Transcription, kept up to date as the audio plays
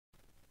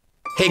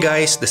Hey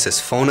guys, this is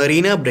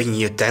PhoneArena bringing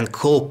you 10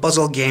 cool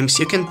puzzle games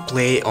you can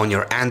play on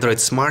your Android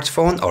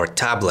smartphone or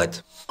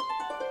tablet.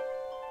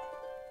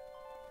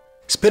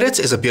 Spirits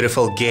is a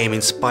beautiful game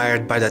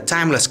inspired by the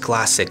timeless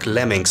classic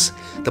Lemmings.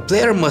 The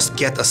player must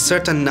get a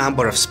certain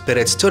number of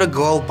spirits to the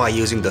goal by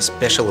using the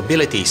special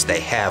abilities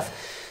they have.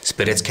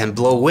 Spirits can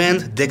blow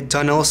wind, dig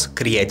tunnels,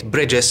 create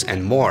bridges,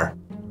 and more.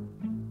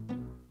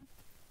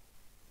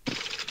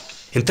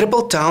 In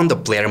Triple Town, the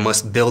player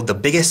must build the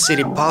biggest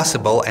city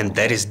possible, and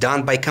that is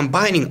done by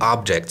combining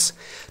objects.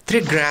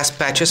 3 grass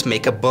patches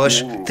make a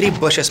bush, 3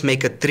 bushes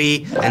make a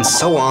tree, and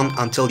so on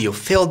until you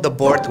fill the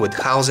board with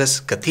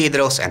houses,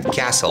 cathedrals, and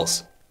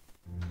castles.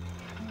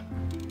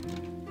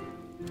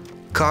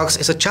 Cogs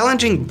is a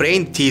challenging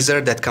brain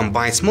teaser that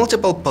combines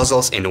multiple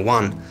puzzles in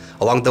one.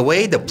 Along the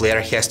way, the player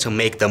has to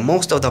make the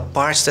most of the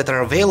parts that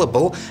are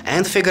available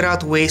and figure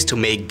out ways to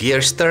make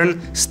gears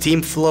turn,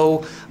 steam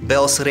flow,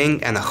 bells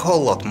ring, and a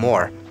whole lot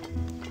more.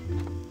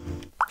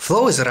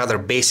 Flow is a rather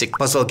basic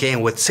puzzle game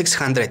with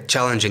 600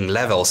 challenging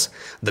levels.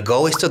 The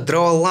goal is to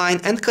draw a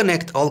line and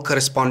connect all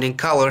corresponding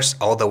colors,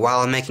 all the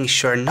while making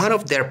sure none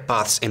of their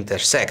paths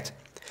intersect.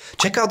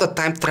 Check out the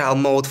time trial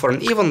mode for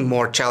an even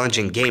more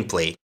challenging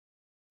gameplay.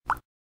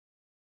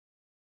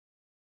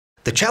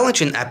 The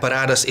challenge in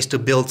Apparatus is to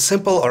build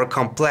simple or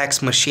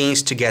complex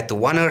machines to get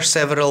one or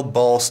several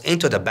balls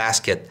into the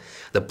basket.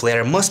 The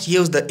player must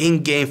use the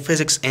in-game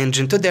physics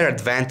engine to their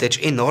advantage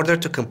in order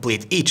to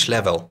complete each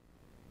level.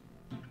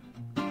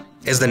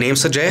 As the name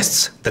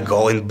suggests, the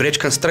goal in Bridge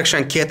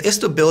Construction Kit is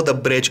to build a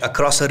bridge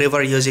across a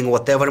river using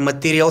whatever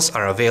materials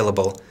are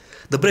available.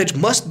 The bridge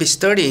must be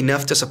sturdy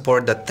enough to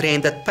support the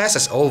train that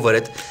passes over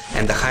it,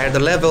 and the higher the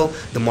level,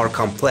 the more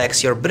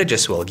complex your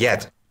bridges will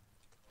get.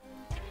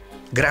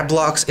 Grab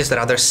Blocks is a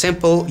rather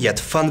simple yet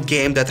fun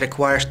game that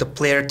requires the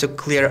player to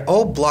clear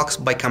all blocks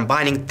by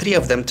combining 3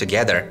 of them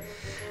together.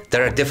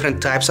 There are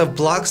different types of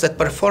blocks that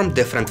perform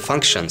different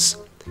functions.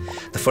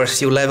 The first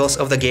few levels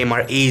of the game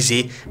are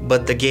easy,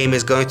 but the game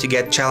is going to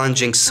get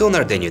challenging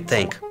sooner than you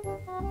think.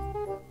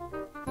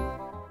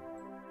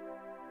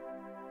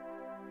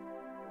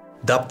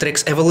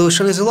 Duptrix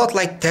Evolution is a lot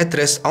like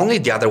Tetris, only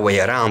the other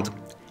way around.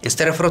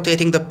 Instead of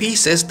rotating the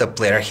pieces, the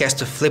player has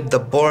to flip the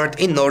board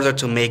in order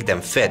to make them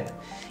fit.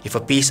 If a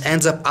piece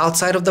ends up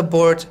outside of the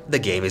board, the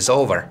game is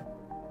over.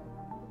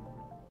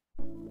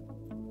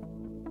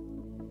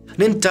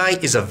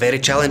 Nintai is a very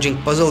challenging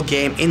puzzle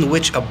game in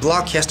which a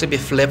block has to be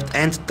flipped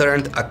and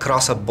turned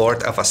across a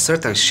board of a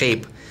certain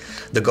shape.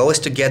 The goal is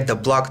to get the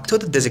block to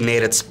the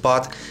designated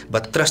spot,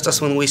 but trust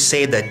us when we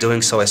say that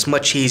doing so is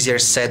much easier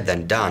said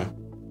than done.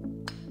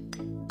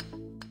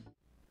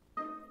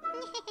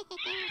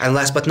 And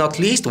last but not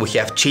least, we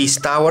have Cheese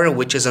Tower,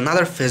 which is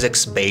another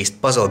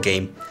physics-based puzzle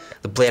game.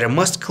 The player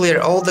must clear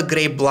all the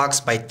grey blocks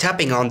by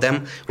tapping on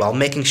them while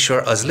making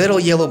sure as little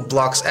yellow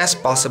blocks as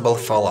possible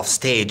fall off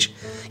stage.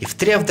 If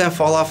 3 of them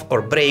fall off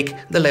or break,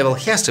 the level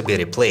has to be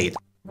replayed.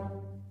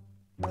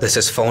 This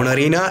is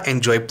PhoneArena.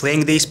 Enjoy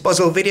playing these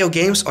puzzle video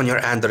games on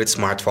your Android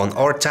smartphone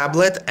or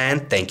tablet,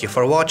 and thank you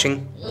for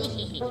watching.